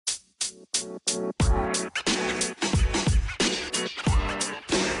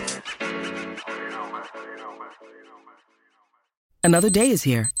Another day is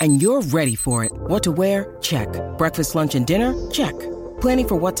here, and you're ready for it. What to wear? Check. Breakfast, lunch, and dinner? Check. Planning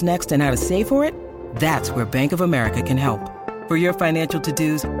for what's next and how to save for it? That's where Bank of America can help. For your financial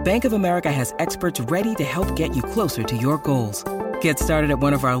to-dos, Bank of America has experts ready to help get you closer to your goals. Get started at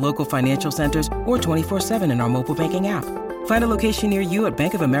one of our local financial centers or 24/7 in our mobile banking app. Find a location near you at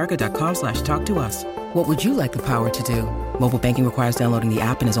bankofamerica.com/talktous. What would you like the power to do? Mobile banking requires downloading the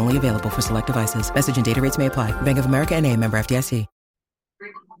app and is only available for select devices. Message and data rates may apply. Bank of America N.A., member FDIC.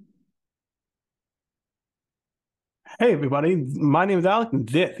 Hey everybody, my name is Alex and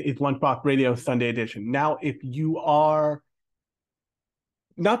this is Lunchbox Radio Sunday Edition. Now, if you are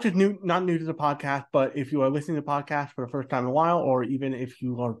not new to the podcast, but if you are listening to the podcast for the first time in a while, or even if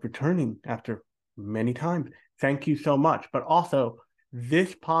you are returning after many times, thank you so much. But also,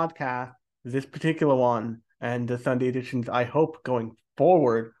 this podcast, this particular one, and the Sunday editions, I hope going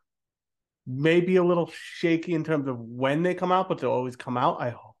forward, may be a little shaky in terms of when they come out, but they'll always come out,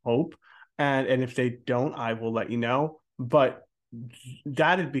 I hope. And if they don't, I will let you know. But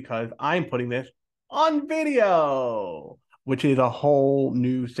that is because I'm putting this on video, which is a whole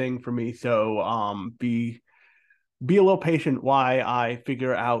new thing for me. So be a little patient while I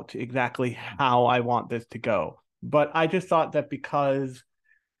figure out exactly how I want this to go. But I just thought that because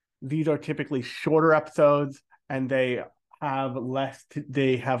these are typically shorter episodes and they have less to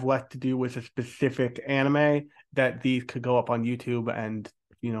do with a specific anime, that these could go up on YouTube and,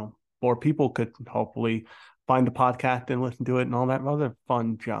 more people could hopefully find the podcast and listen to it and all that other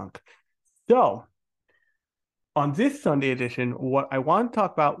fun junk. So on this Sunday edition, what I want to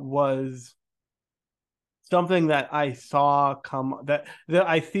talk about was something that I saw that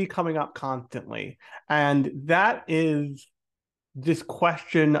I see coming up constantly. And that is this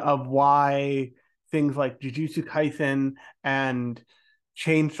question of why things like Jujutsu Kaisen and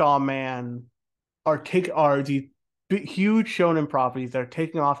Chainsaw Man are these huge shonen properties that are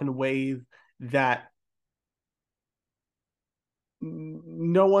taking off in ways that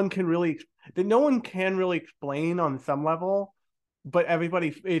no one can really explain on some level, but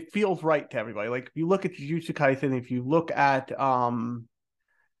it feels right to everybody. Like if you look at Jujutsu Kaisen, if you look at Chainsaw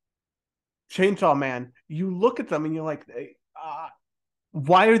Man, you look at them and you're like,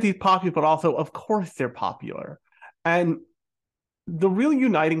 why are these popular? But also, of course, they're popular. And the real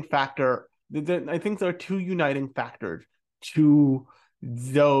uniting factor, I think there are two uniting factors to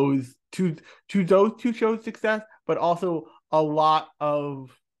those two shows' success, but also a lot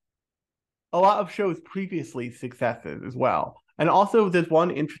of shows previously successes as well. And also, there's one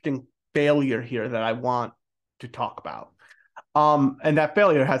interesting failure here that I want to talk about. And that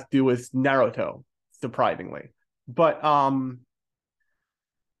failure has to do with Naruto, surprisingly. But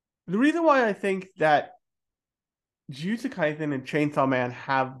the reason why I think that Jujutsu Kaisen and Chainsaw Man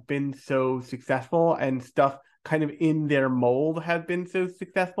have been so successful and stuff kind of in their mold have been so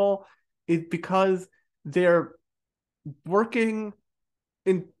successful is because they're working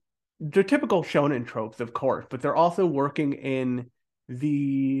in the typical shonen tropes, of course, but they're also working in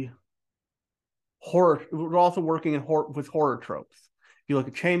the horror. We're also working with horror tropes. If you look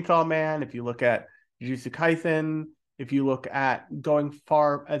at Chainsaw Man, if you look at Jujutsu Kaisen, if you look at going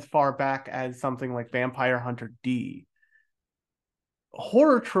as far back as something like Vampire Hunter D,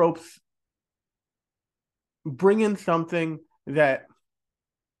 horror tropes bring in something that,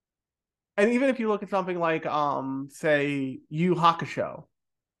 and even if you look at something like, say, Yu Hakusho,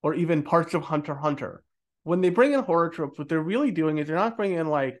 or even parts of Hunter x Hunter, when they bring in horror tropes, what they're really doing is they're not bringing in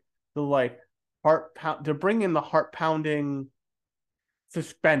they're bringing in the heart pounding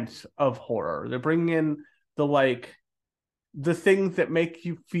suspense of horror. They're bringing in the things that make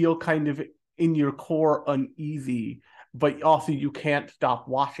you feel kind of in your core uneasy, but also you can't stop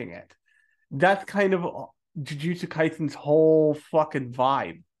watching it. That's kind of Jujutsu Kaisen's whole fucking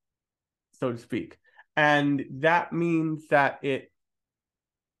vibe, so to speak. And that means that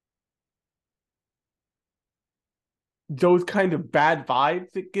those kind of bad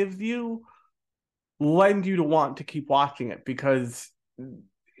vibes it gives you lend you to want to keep watching it, because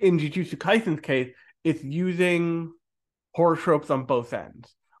in Jujutsu Kaisen's case, it's using horror tropes on both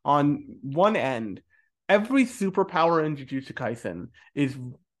ends. On one end, every superpower in Jujutsu Kaisen is,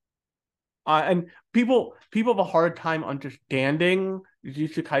 and people have a hard time understanding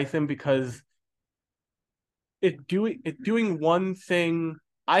Jujutsu Kaisen because it's doing one thing,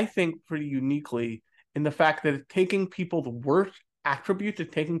 I think, pretty uniquely, in the fact that it's taking people's worst attributes,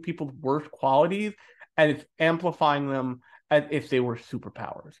 it's taking people's worst qualities, and it's amplifying them as if they were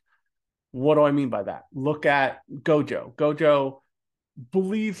superpowers. What do I mean by that? Look at Gojo. Gojo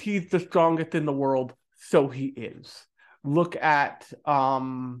believes he's the strongest in the world, so he is. Look at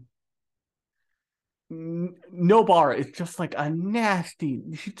Nobara is just like a nasty.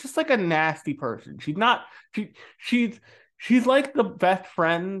 She's just like a nasty person. She's not. She she's she's like the best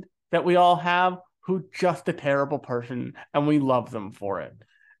friend that we all have, who's just a terrible person, and we love them for it.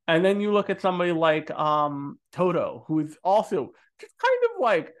 And then you look at somebody like Toto, who is also just kind of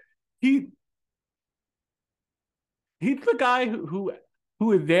like he he's the guy who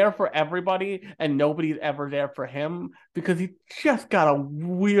is there for everybody and nobody's ever there for him because he just got a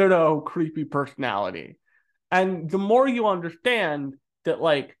weirdo, creepy personality. And the more you understand that,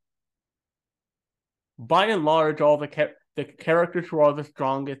 like, by and large, all the characters who are the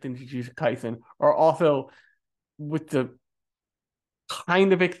strongest in Jujutsu Kaisen are also, with the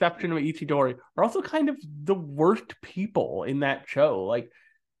kind of exception of Ichidori, are also kind of the worst people in that show. Like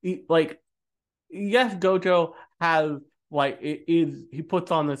yes, Gojo has like it is he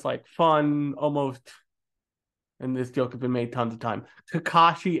puts on this like fun, almost, and this joke has been made tons of times,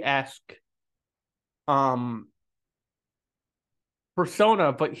 Kakashi-esque um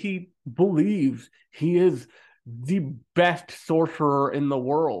persona, but he believes he is the best sorcerer in the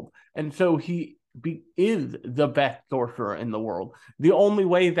world. And so is the best sorcerer in the world. The only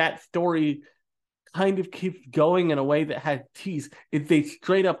way that story kind of keeps going in a way that has teeth is they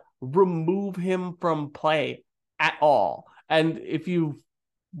straight up remove him from play at all. And if you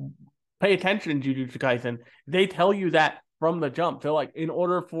pay attention to Jujutsu Kaisen, they tell you that from the jump. They're like, in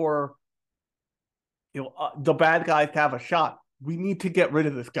order for the bad guys to have a shot, we need to get rid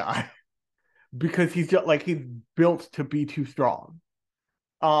of this guy because he's just like he's built to be too strong.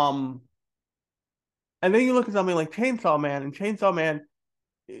 Um, and then you look at something like Chainsaw Man, and Chainsaw Man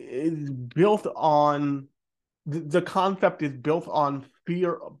is built on the concept is built on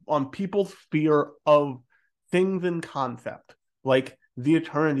fear, on people's fear of things in concept, like the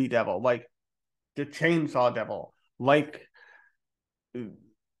Eternity Devil, like the Chainsaw Devil, like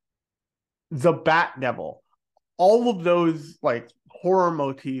the Bat Devil. All of those like horror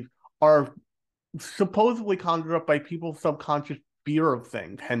motifs are supposedly conjured up by people's subconscious fear of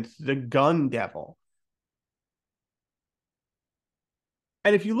things, hence the gun devil.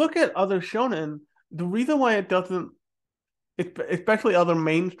 And if you look at other shonen, the reason why it doesn't, especially other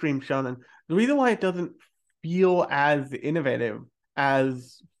mainstream shonen, the reason why it doesn't feel as innovative,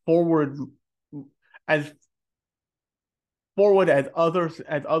 as forward, as as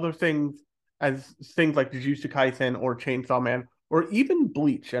other things, as things like Jujutsu Kaisen or Chainsaw Man or even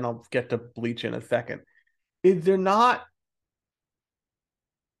Bleach, and I'll get to Bleach in a second, is they're not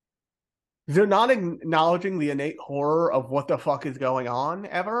acknowledging the innate horror of what the fuck is going on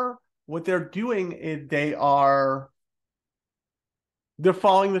ever. What they're doing is they're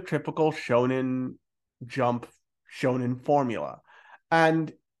following the typical shonen jump shonen formula.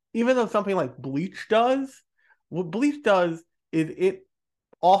 And even though something like Bleach does, what Bleach does is it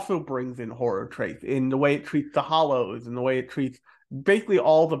also brings in horror traits in the way it treats the hollows and the way it treats basically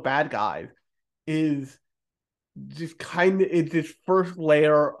all the bad guys, is just kind of it's this first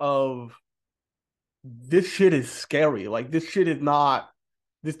layer of this shit is scary. Like this shit is not.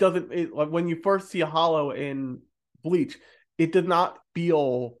 This doesn't. Like when you first see a hollow in Bleach, it does not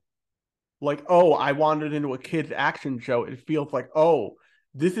feel like, oh, I wandered into a kid's action show. It feels like, oh,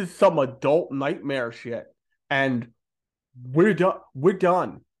 this is some adult nightmare shit, and we're done. We're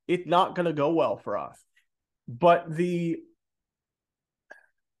done. It's not gonna go well for us. But the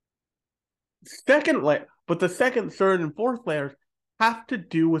second, third, and fourth layers have to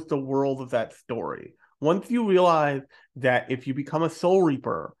do with the world of that story. Once you realize that if you become a Soul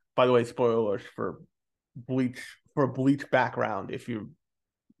Reaper, by the way, spoilers Bleach for Bleach background, if you're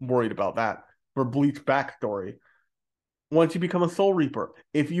worried about that, for Bleach backstory. Once you become a Soul Reaper,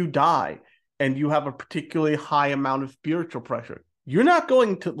 if you die and you have a particularly high amount of spiritual pressure, you're not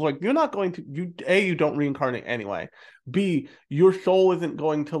going to you don't reincarnate anyway. B, your soul isn't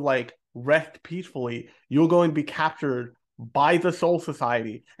going to like rest peacefully. You're going to be captured by the Soul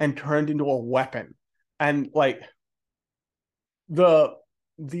Society and turned into a weapon. And like the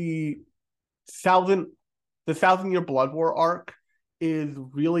the thousand the 1,000 Year Blood War arc is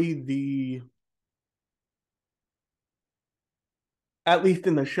really at least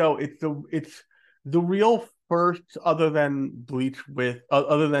in the show, it's the real first, other than Bleach with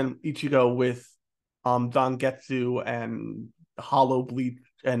other than Ichigo with Zangetsu and Hollow Bleach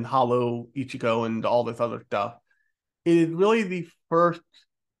and Hollow Ichigo and all this other stuff. It is really the first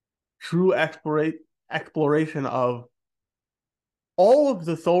true exploration of all of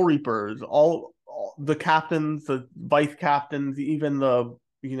the Soul Reapers, all the captains, the vice captains, even the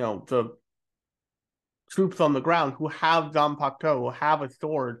troops on the ground who have Zanpakuto, who have a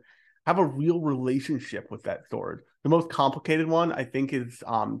sword, have a real relationship with that sword. The most complicated one, I think, is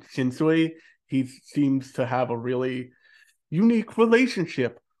Shinsui. He seems to have a really unique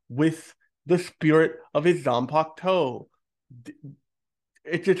relationship with the spirit of his Zanpakuto.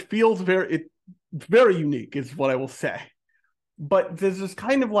 It just feels it's very unique, is what I will say. But there's this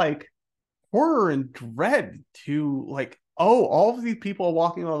kind of like horror and dread to like, oh, all of these people are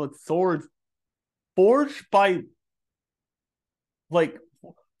walking around with swords forged by like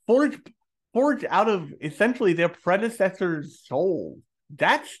forged forged out of essentially their predecessor's soul.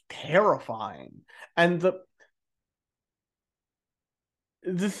 That's terrifying. And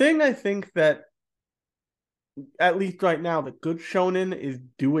the thing I think that at least right now the good shonen is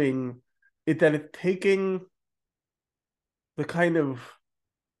doing is that it's taking the kind of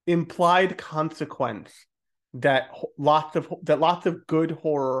implied consequence that lots of good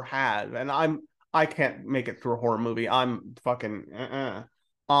horror has, and I can't make it through a horror movie. I'm fucking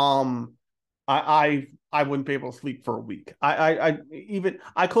I wouldn't be able to sleep for a week. I even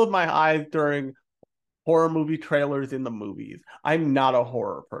I close my eyes during horror movie trailers in the movies. I'm not a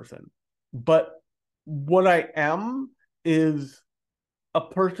horror person, but what I am is a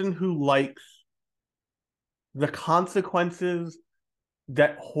person who likes the consequences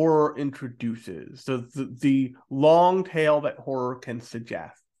that horror introduces. So the long tail that horror can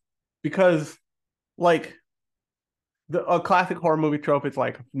suggest. Because like a classic horror movie trope is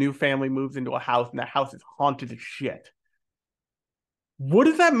like new family moves into a house and that house is haunted as shit. What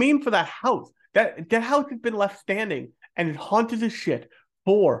does that mean for that house? That house has been left standing and it's haunted as shit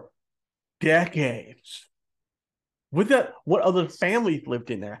for decades. What other families lived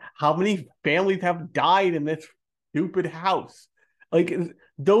in there? How many families have died in this stupid house? Like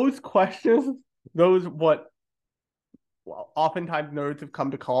those questions, those what well, oftentimes nerds have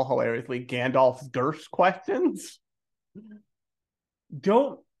come to call hilariously Gandalf's Durst questions.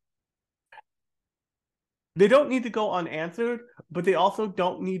 Don't they don't need to go unanswered, but they also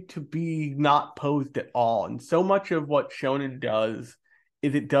don't need to be not posed at all. And so much of what shonen does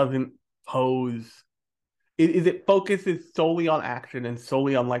is it doesn't pose it focuses solely on action and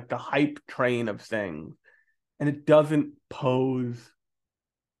solely on like the hype train of things. And it doesn't pose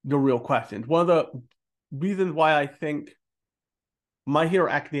the real questions. One of the reasons why I think My Hero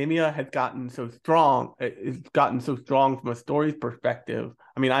Academia has gotten so strong, it's gotten so strong from a story's perspective.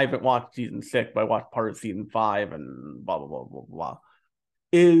 I mean, I haven't watched season 6, but I watched part of season 5 and blah blah blah blah blah.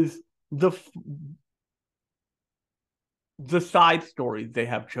 Is the side stories they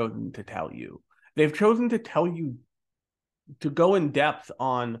have chosen to tell you. They've chosen to tell you to go in depth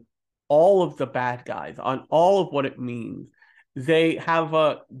on all of the bad guys, on all of what it means. They have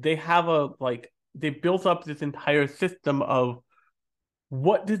a like they built up this entire system of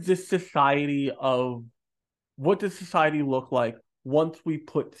what does this society of what does society look like once we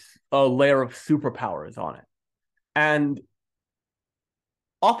put a layer of superpowers on it? And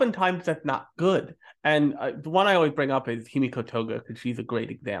oftentimes that's not good. And the one I always bring up is Himiko Toga because she's a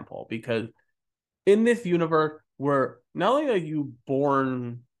great example. Because in this universe, where not only are you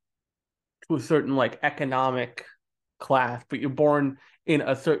born to a certain like economic class, but you're born in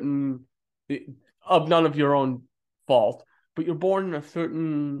a certain of none of your own fault, but you're born in a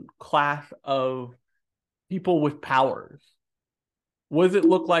certain class of people with powers. What does it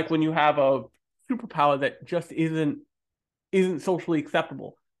look like when you have a superpower that just isn't socially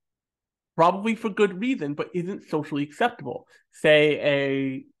acceptable? Probably for good reason, but isn't socially acceptable. Say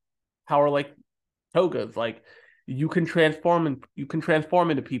a power like Toga's, like you can transform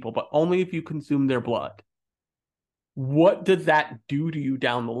into people, but only if you consume their blood. What does that do to you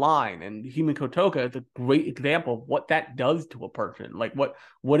down the line? And Himiko Toga is a great example of what that does to a person, like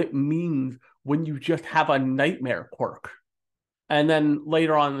what it means when you just have a nightmare quirk. And then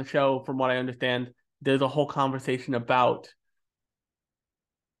later on in the show, from what I understand, there's a whole conversation about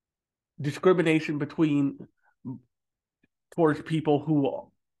discrimination between towards people who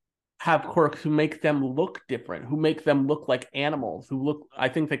have quirks who make them look different, who make them look like animals, who look, I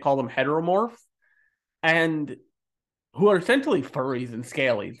think they call them heteromorphs, and who are essentially furries and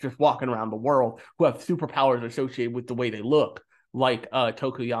scalies just walking around the world who have superpowers associated with the way they look, like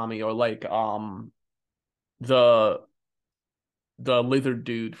Tokuyami or like the lizard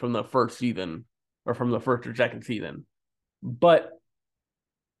dude from the first season or from the first or second season. But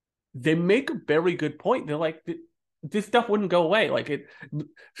they make a very good point. They're like, this stuff wouldn't go away. Like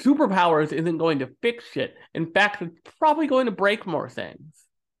superpowers isn't going to fix shit. In fact, it's probably going to break more things.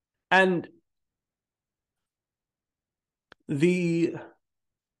 And the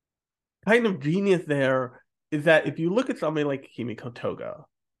kind of genius there is that if you look at somebody like Himiko Toga,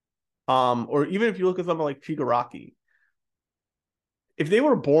 or even if you look at something like Shigaraki, if they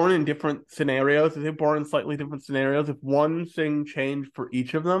were born in different scenarios, if they were born in slightly different scenarios, if one thing changed for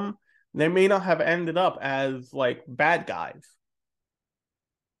each of them, they may not have ended up as like bad guys.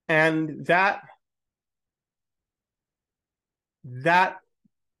 And that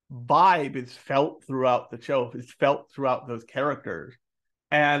vibe is felt throughout the show. It's felt throughout those characters.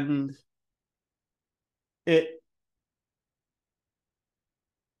 And it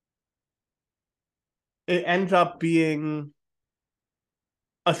it ends up being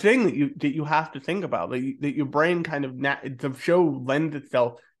a thing that you have to think about, that your brain kind of the show lends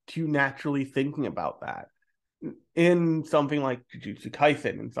itself to naturally thinking about that. In something like Jujutsu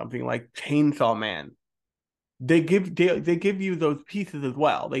Kaisen and something like Chainsaw Man, they give you those pieces as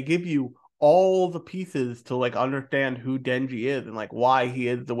well. They give you all the pieces to like understand who Denji is and like why he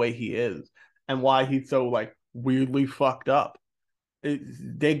is the way he is and why he's so like weirdly fucked up.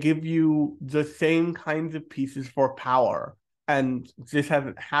 They give you the same kinds of pieces for power, and this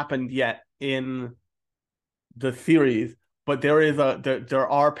hasn't happened yet in the series, but there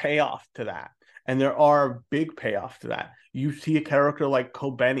are payoffs to that, and there are big payoffs to that. You see a character like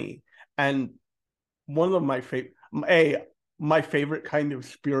Kobeni, and one of my favorite kind of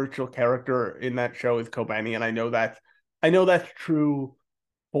spiritual character in that show is Kobeni, and I know that's true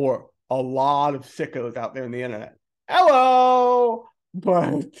for a lot of sickos out there in the internet. Hello,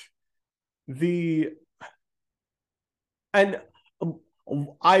 but the and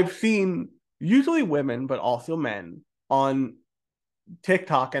I've seen usually women, but also men on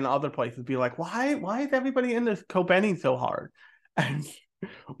TikTok and other places be like, why is everybody in this Kobeni so hard? And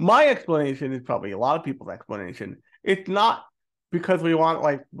my explanation is probably a lot of people's explanation. It's not because we want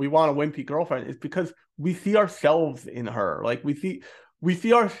a wimpy girlfriend. It's because we see ourselves in her. Like we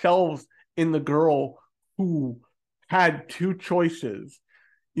see ourselves in the girl who had two choices,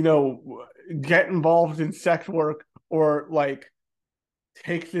 get involved in sex work or like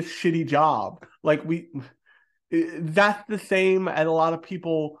take this shitty job. Like that's the same as a lot of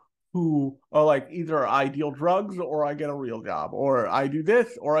people who are like either I deal drugs or I get a real job or I do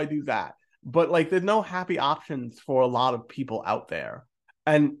this or I do that. But like there's no happy options for a lot of people out there.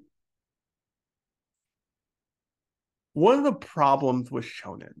 And one of the problems with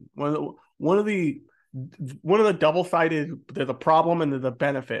shonen, one of the double-sided, there's a problem and there's a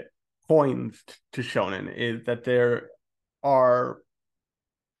benefit coins to shonen, is that are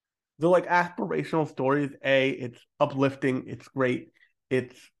they're like aspirational stories. It's uplifting, it's great,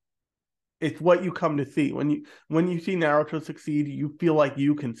 it's what you come to see. When you see Naruto succeed, you feel like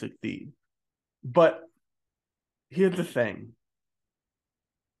you can succeed. But here's the thing.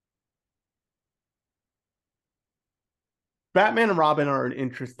 Batman and Robin are an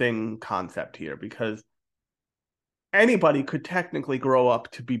interesting concept here because anybody could technically grow up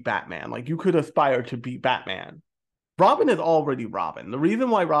to be Batman. Like you could aspire to be Batman. Robin is already Robin. The reason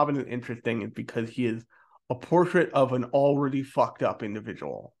why Robin is interesting is because he is a portrait of an already fucked up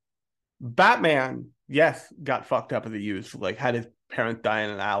individual. Batman, yes, got fucked up as a youth, like had his parents die in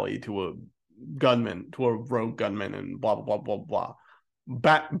an alley to a rogue gunman, and blah blah blah blah blah.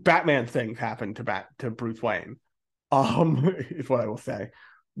 Batman things happened to Bruce Wayne. Is what I will say.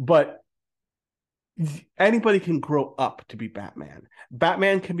 But anybody can grow up to be Batman.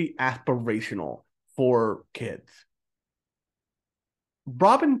 Batman can be aspirational for kids.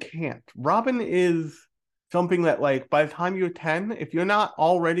 Robin can't. Robin is something that, like, by the time you're 10, if you're not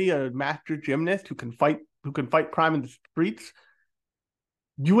already a master gymnast who can fight crime in the streets,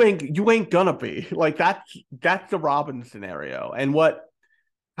 you ain't gonna be. Like that's the Robin scenario. And what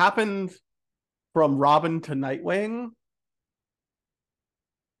happens from Robin to Nightwing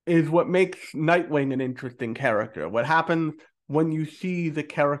is what makes Nightwing an interesting character. What happens when you see the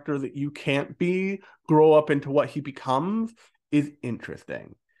character that you can't be grow up into what he becomes is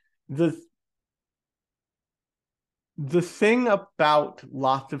interesting. The the thing about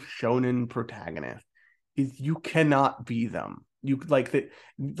lots of shonen protagonists is you cannot be them. You like that,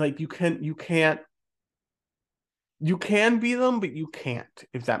 like you can be them, but you can't,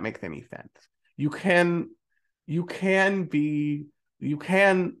 if that makes any sense. You can you can be you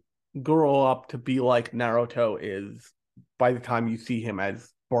can grow up to be like Naruto is by the time you see him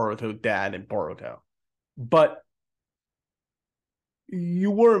as Boruto's dad and Boruto. But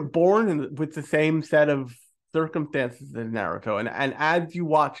you weren't born with the same set of circumstances as Naruto. And as you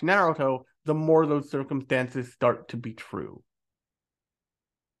watch Naruto, the more those circumstances start to be true.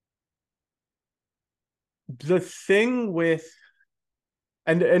 The thing with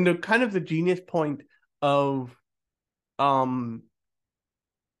and the kind of the genius point of um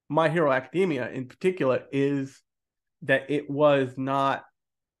My Hero Academia in particular is that it was not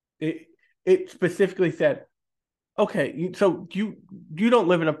it specifically said, okay, so you don't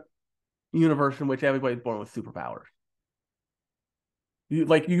live in a universe in which everybody's born with superpowers. You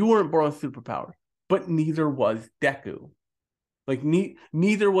weren't born with superpowers, but neither was Deku. Like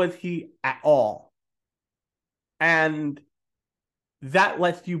neither was he at all. And that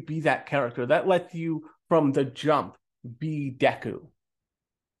lets you be that character. That lets you from the jump be Deku.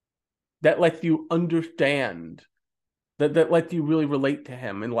 That lets you understand. That lets you really relate to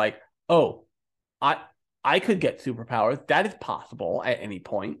him and like, oh, I I could get superpowers. That is possible at any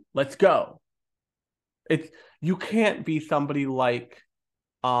point. Let's go. It's you can't be somebody like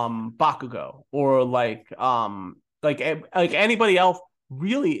Bakugo or like anybody else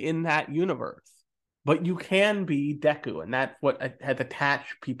really in that universe. But you can be Deku, and that's what has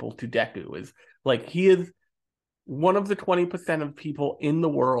attached people to Deku is like he is one of the 20% of people in the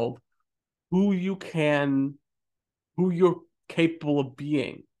world who who you're capable of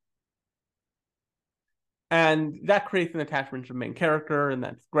being. And that creates an attachment to the main character, and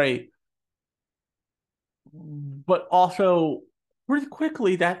that's great. But also pretty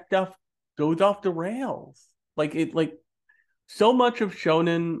quickly that stuff goes off the rails. Like so much of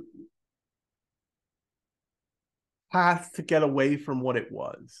shonen has to get away from what it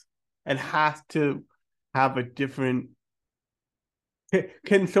was and has to have a different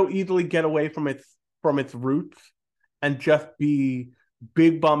can so easily get away from its roots and just be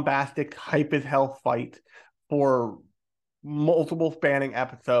big bombastic hype as hell fight for multiple spanning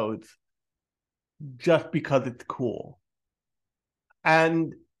episodes just because it's cool.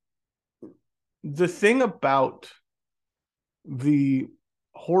 And the thing about the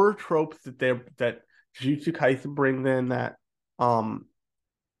horror tropes that Jujutsu Kaisen brings in, that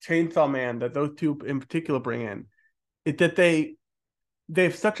Chainsaw Man, that those two in particular bring in, is that they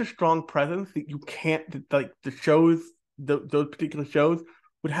have such a strong presence that you can't like the shows those particular shows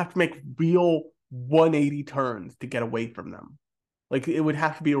would have to make real 180 turns to get away from them. Like it would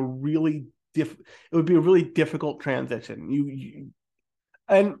have to be it would be a really difficult transition.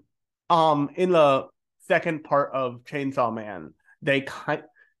 And in the second part of Chainsaw Man, they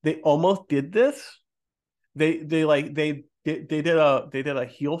almost did this. They did a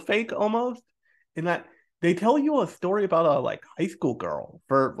heel fake almost in that they tell you a story about a like high school girl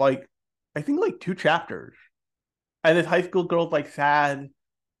for like I think like 2 chapters. And this high school girl's like sad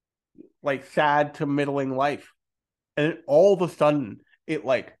to middling life. And then all of a sudden it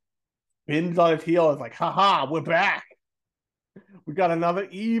like spins on its heel. It's like, haha, we're back. We got another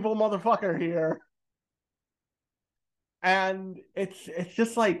evil motherfucker here. And it's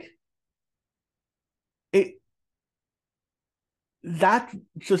just like it that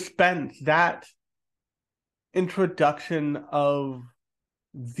suspense, that introduction of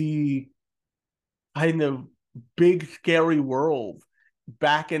the kind of big scary world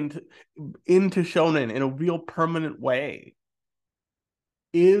back into shonen in a real permanent way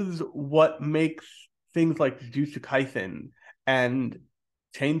is what makes things like Jujutsu Kaisen and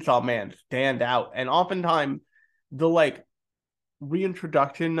Chainsaw Man stand out. And oftentimes the like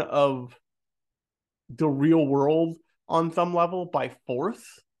reintroduction of the real world on some level by force,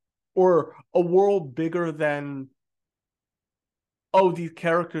 or a world bigger than, oh, these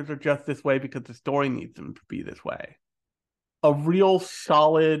characters are just this way because the story needs them to be this way. A real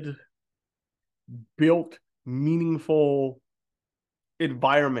solid, built, meaningful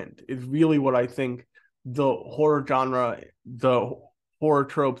environment is really what I think the horror genre, the horror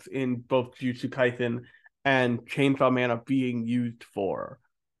tropes in both Jujutsu Kaisen and Chainsaw Man are being used for.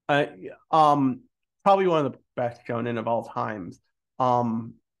 Uh, Probably one of the best shonen of all times.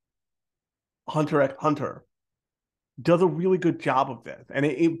 Hunter x Hunter does a really good job of this, and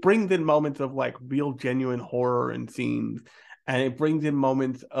it brings in moments of like real genuine horror and scenes, and it brings in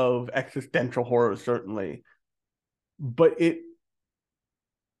moments of existential horror certainly, but it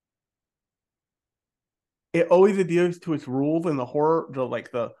always adheres to its rules, and the horror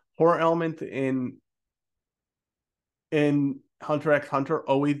element in Hunter x Hunter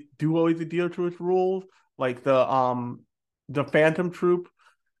always adhere to its rules, like the Phantom Troop.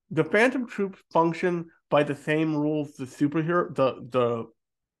 The Phantom Troops function by the same rules the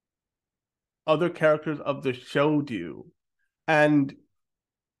other characters of the show do. And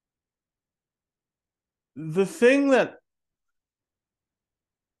the thing that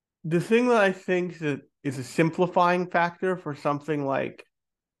I think that is a simplifying factor for something like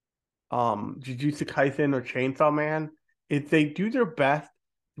Jujutsu Kaisen or Chainsaw Man is they do their best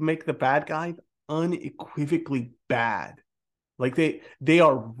to make the bad guys unequivocally bad. Like they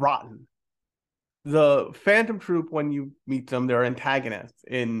are rotten. The Phantom Troop, when you meet them, they're antagonists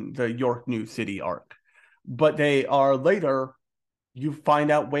in the York New City arc, but they are later you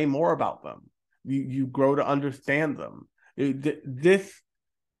find out way more about them. You grow to understand them. This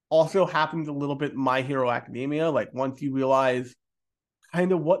also happens a little bit in My Hero Academia. Like once you realize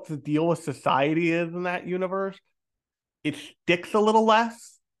kind of what the deal with society is in that universe, it sticks a little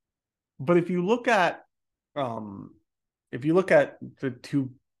less. But um if you look at the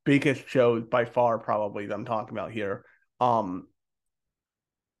two biggest shows by far, probably that I'm talking about here, um,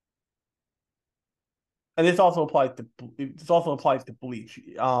 and this also applies to Bleach.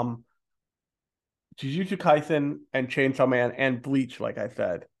 Jujutsu Kaisen and Chainsaw Man and Bleach, like I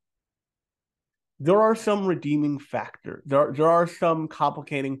said, there are some redeeming factors. There are some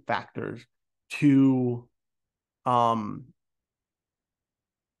complicating factors to um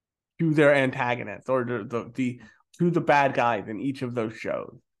to their antagonists or to the bad guys in each of those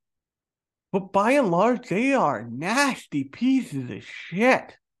shows. But by and large, they are nasty pieces of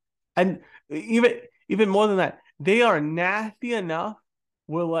shit. And even more than that, they are nasty enough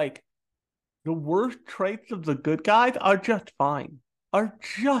where like the worst traits of the good guys are just fine. Are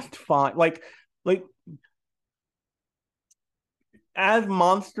just fine. Like as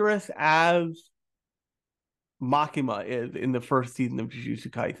monstrous as Makima is in the first season of Jujutsu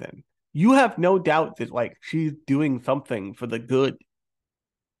Kaisen, you have no doubt that like she's doing something for the good.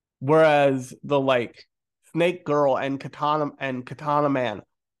 Whereas the like Snake Girl and Katana Man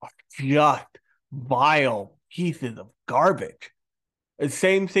are just vile pieces of garbage. The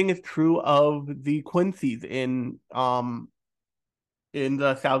same thing is true of the Quincy's in the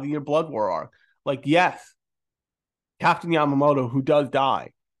Thousand Year Blood War arc. Like, yes, Captain Yamamoto, who does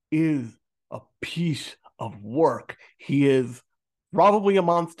die, is a piece of work. He is probably a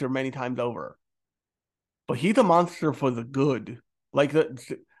monster many times over, but he's a monster for the good. Like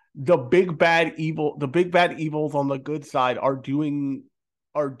the big bad evils on the good side are doing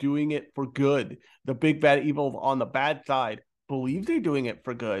it for good. The big bad evils on the bad side believe they're doing it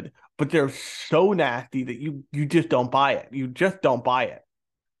for good, but they're so nasty that you just don't buy it. You just don't buy it.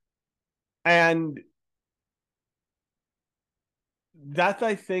 And that's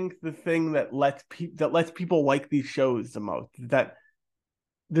I think the thing that lets people like these shows the most. That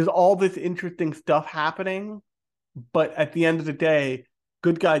there's all this interesting stuff happening, but at the end of the day,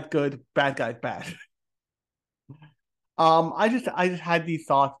 good guy's good, bad guy's bad. I just had these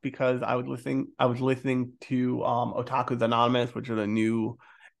thoughts because I was listening to Otaku's Anonymous, which is a new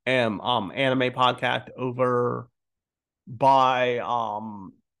anime podcast over by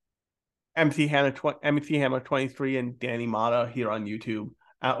MC Hammer 23 and Danny Mata here on YouTube,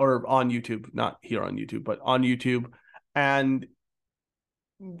 or on YouTube, not here on YouTube, but on YouTube. And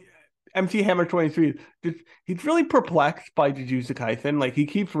MC Hammer 23, he's really perplexed by Jujutsu Kaisen. Like he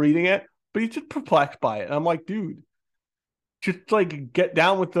keeps reading it, but he's just perplexed by it. And I'm like, dude, just like get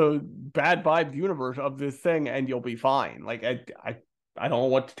down with the bad vibes universe of this thing and you'll be fine. Like I don't know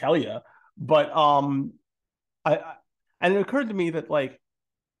what to tell you, but I and it occurred to me that like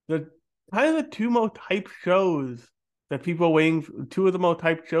the kind of the two most hype shows that people are waiting, two of the most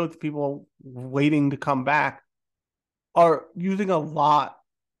hype shows people waiting to come back are using a lot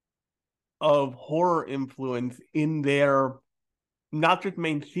of horror influence in their not just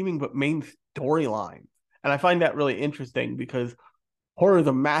main theming but main storyline. And I find that really interesting because horror is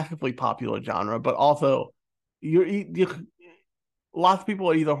a massively popular genre, but also you lots of people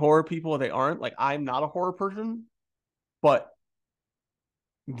are either horror people or they aren't. Like I'm not a horror person, but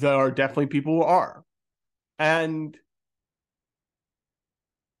there are definitely people who are. And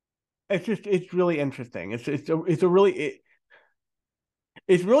it's really interesting. It's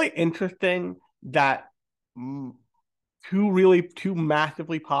really interesting that two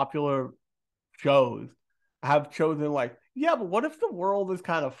massively popular shows have chosen like, yeah, but what if the world is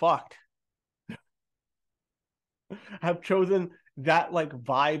kind of fucked? Have chosen that like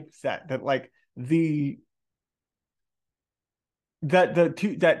vibe set that like the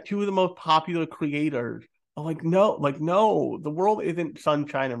that two of the most popular creators are like no, the world isn't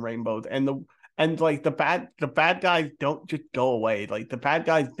sunshine and rainbows, and like the bad guys don't just go away. Like the bad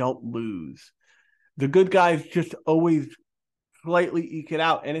guys don't lose. The good guys just always slightly eke it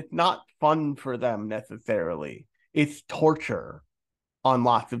out, and it's not fun for them necessarily. It's torture on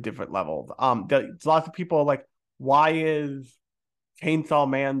lots of different levels. Lots of people are like, why is Chainsaw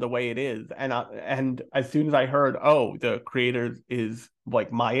Man the way it is? And as soon as I heard, oh, the creator is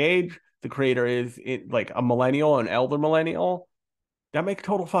like my age, the creator is like a millennial, an elder millennial, that makes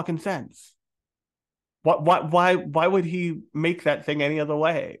total fucking sense. Why would he make that thing any other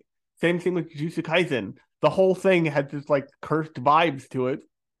way? Same thing with Jujutsu Kaisen. The whole thing had this like cursed vibes to it,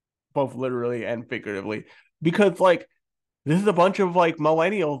 both literally and figuratively, because like this is a bunch of like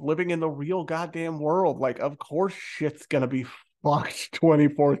millennials living in the real goddamn world. Like, of course, shit's gonna be watch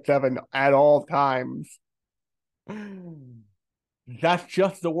 24/7 at all times. That's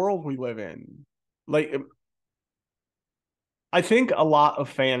just the world we live in. Like, I think a lot of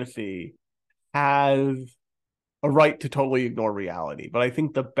fantasy has a right to totally ignore reality, but I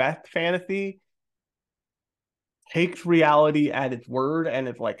think the best fantasy takes reality at its word and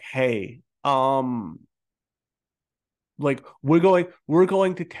it's like, hey, like we're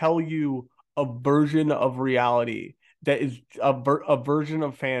going to tell you a version of reality that is a version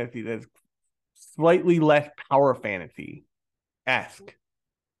of fantasy that's slightly less power fantasy esque,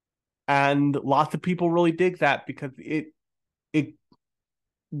 and lots of people really dig that because it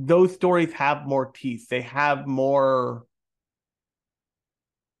those stories have more teeth. They have more.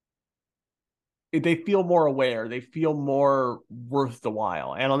 They feel more aware. They feel more worth the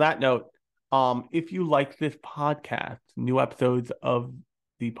while. And on that note, if you like this podcast, new episodes of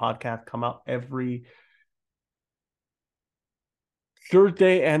the podcast come out every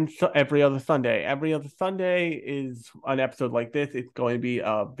Thursday and every other Sunday. Every other Sunday is an episode like this. It's going to be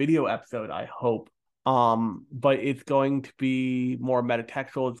a video episode, I hope. But it's going to be more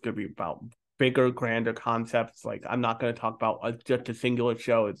metatextual. It's going to be about bigger, grander concepts. Like I'm not going to talk about just a singular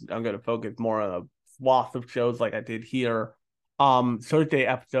show. I'm going to focus more on a swath of shows like I did here. Thursday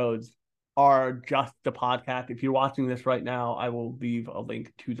episodes are just the podcast. If you're watching this right now, I will leave a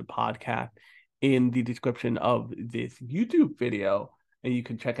link to the podcast in the description of this YouTube video, and you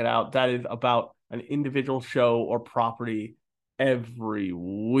can check it out. That is about an individual show or property every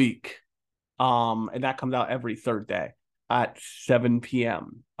week. And that comes out every Thursday at 7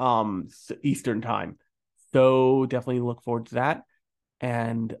 p.m. Eastern time. So definitely look forward to that.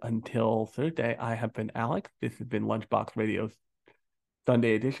 And until Thursday, I have been Alex. This has been Lunchbox Radio's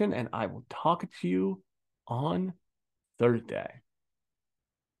Sunday edition, and I will talk to you on Thursday.